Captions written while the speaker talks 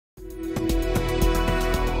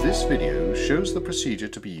This video shows the procedure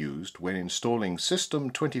to be used when installing System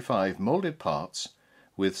 25 moulded parts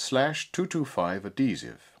with /225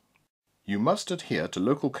 adhesive. You must adhere to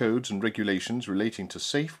local codes and regulations relating to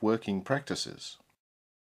safe working practices.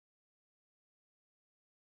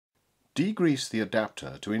 Degrease the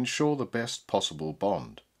adapter to ensure the best possible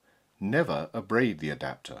bond. Never abrade the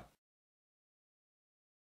adapter.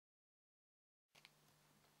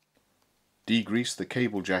 Degrease the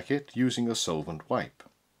cable jacket using a solvent wipe.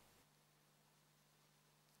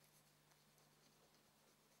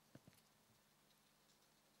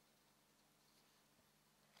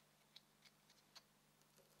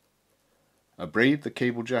 Abrade the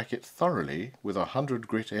cable jacket thoroughly with a 100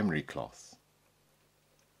 grit emery cloth.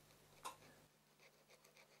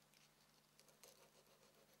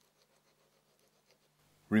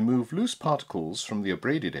 Remove loose particles from the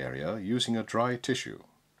abraded area using a dry tissue.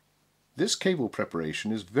 This cable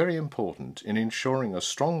preparation is very important in ensuring a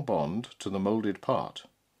strong bond to the moulded part.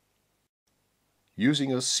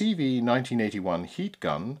 Using a CV 1981 heat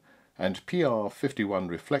gun and PR 51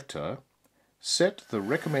 reflector, set the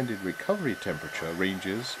recommended recovery temperature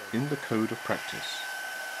ranges in the code of practice.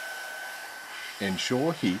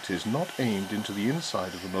 Ensure heat is not aimed into the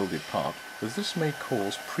inside of the moulded part, as this may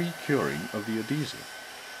cause pre-curing of the adhesive.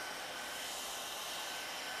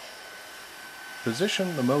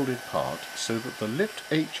 Position the moulded part so that the lipped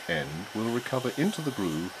H end will recover into the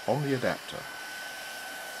groove on the adapter.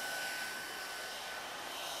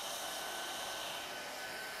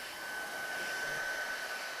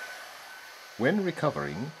 When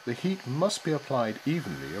recovering, the heat must be applied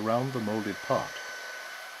evenly around the moulded part.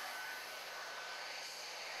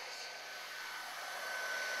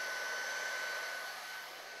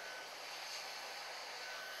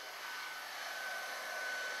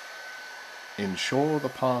 Ensure the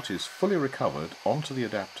part is fully recovered onto the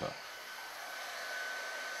adapter.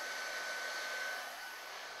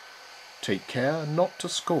 Take care not to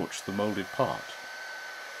scorch the moulded part.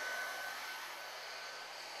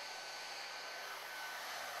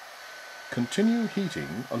 Continue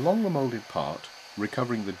heating along the moulded part,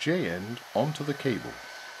 recovering the J end onto the cable.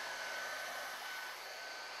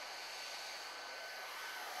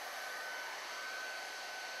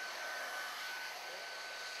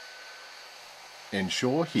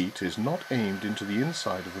 Ensure heat is not aimed into the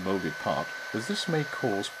inside of the moulded part, as this may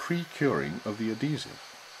cause pre-curing of the adhesive.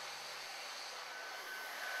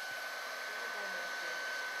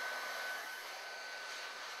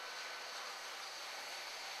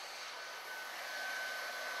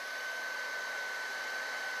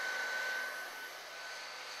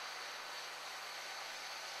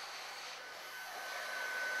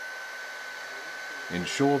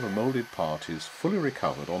 Ensure the moulded part is fully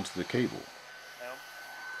recovered onto the cable.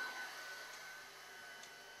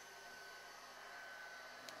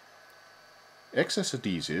 Excess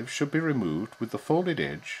adhesive should be removed with the folded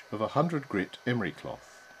edge of a 100 grit emery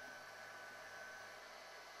cloth.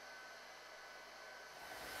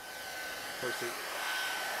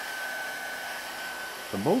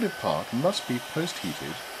 The moulded part must be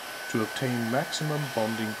post-heated to obtain maximum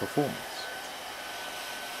bonding performance.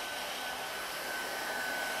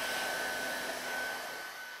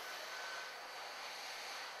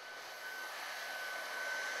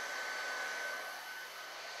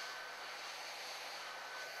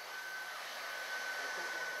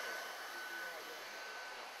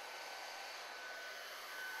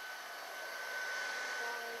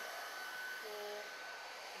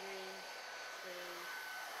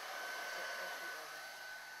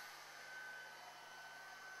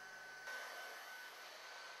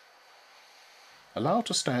 Allow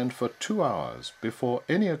to stand for 2 hours before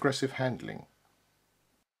any aggressive handling.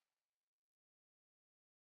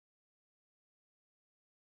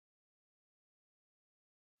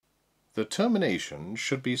 The termination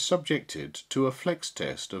should be subjected to a flex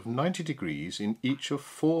test of 90 degrees in each of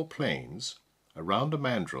 4 planes around a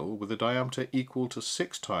mandrel with a diameter equal to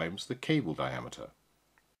 6 times the cable diameter.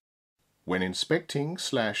 When inspecting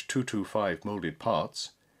 /225 moulded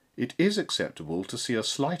parts, it is acceptable to see a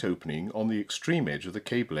slight opening on the extreme edge of the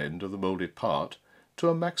cable end of the moulded part to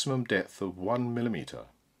a maximum depth of 1 mm.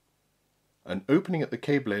 An opening at the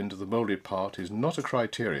cable end of the moulded part is not a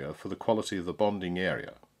criteria for the quality of the bonding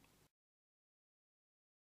area.